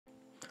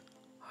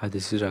Hi,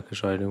 this is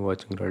Rakesh Riding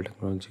watching Dell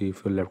Technology.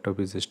 If your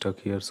laptop is stuck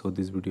here, so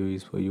this video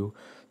is for you.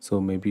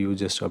 So maybe you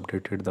just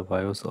updated the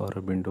BIOS or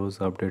a Windows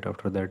update.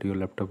 After that, your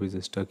laptop is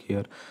stuck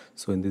here.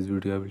 So in this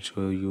video, I will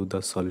show you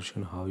the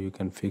solution how you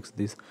can fix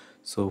this.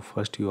 So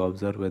first, you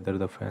observe whether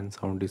the fan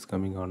sound is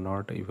coming or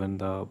not. Even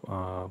the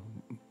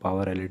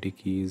power LED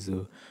key is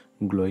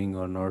glowing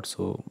or not.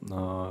 So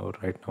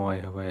right now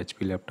I have a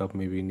HP laptop.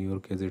 Maybe in your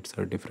case it's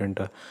a different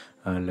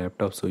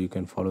laptop. So you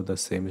can follow the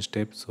same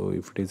step. So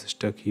if it is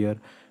stuck here,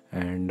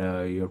 and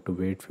you have to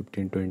wait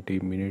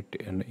 15-20 minutes,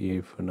 and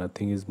if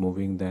nothing is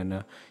moving,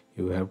 then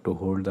you have to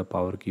hold the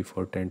power key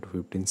for 10 to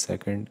 15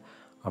 seconds.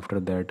 After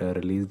that,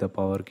 release the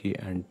power key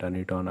and turn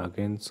it on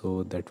again,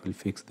 so that will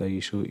fix the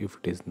issue. If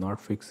it is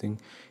not fixing,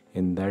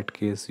 in that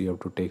case you have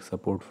to take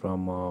support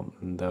from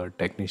the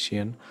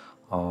technician,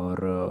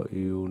 or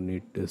you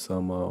need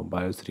some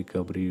BIOS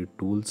recovery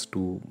tools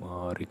to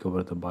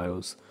recover the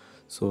BIOS.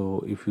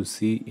 So if you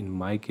see, in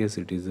my case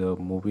it is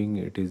moving,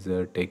 it is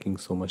taking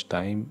so much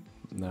time,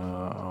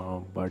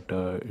 but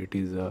it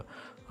is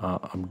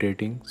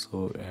updating,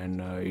 so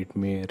and it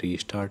may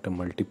restart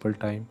multiple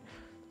time.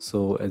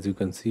 So as you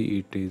can see,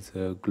 it is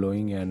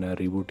glowing and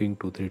rebooting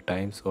 2-3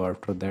 times. So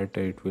after that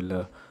it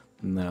will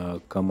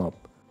come up.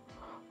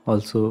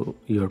 Also,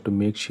 you have to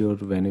make sure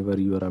whenever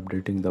you are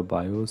updating the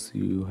BIOS,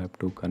 you have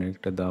to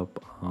connect the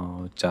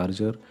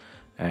charger.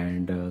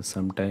 And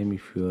sometime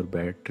if your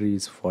battery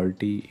is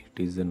faulty,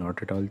 it is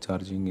not at all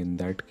charging. In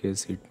that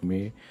case, it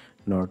may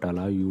not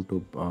allow you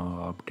to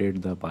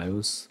update the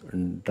BIOS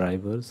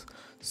drivers.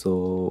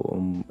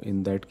 So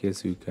in that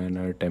case, you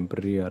can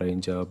temporarily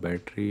arrange a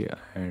battery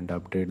and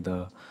update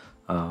the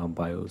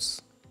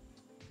BIOS.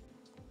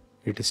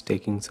 It is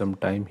taking some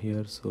time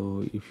here,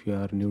 so if you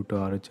are new to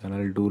our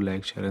channel, do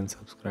like, share and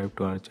subscribe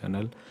to our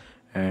channel,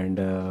 and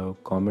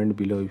comment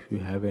below if you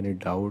have any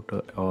doubt,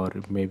 or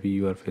maybe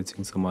you are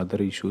facing some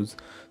other issues.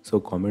 So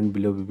comment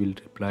below, we will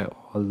reply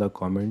all the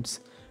comments.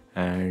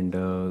 And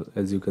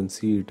as you can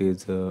see, it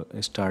is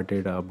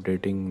started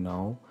updating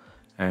now,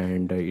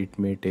 and it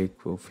may take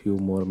a few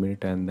more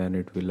minutes, and then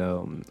it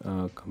will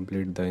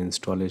complete the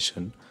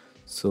installation.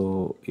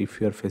 So if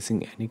you are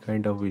facing any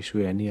kind of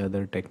issue, any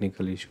other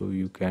technical issue,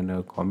 you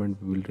can comment.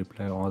 We will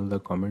reply all the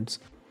comments.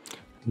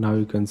 Now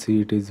you can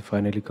see it is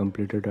finally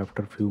completed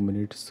after few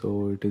minutes,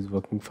 so it is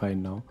working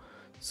fine now.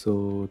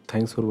 So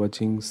thanks for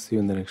watching. See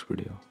you in the next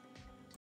video.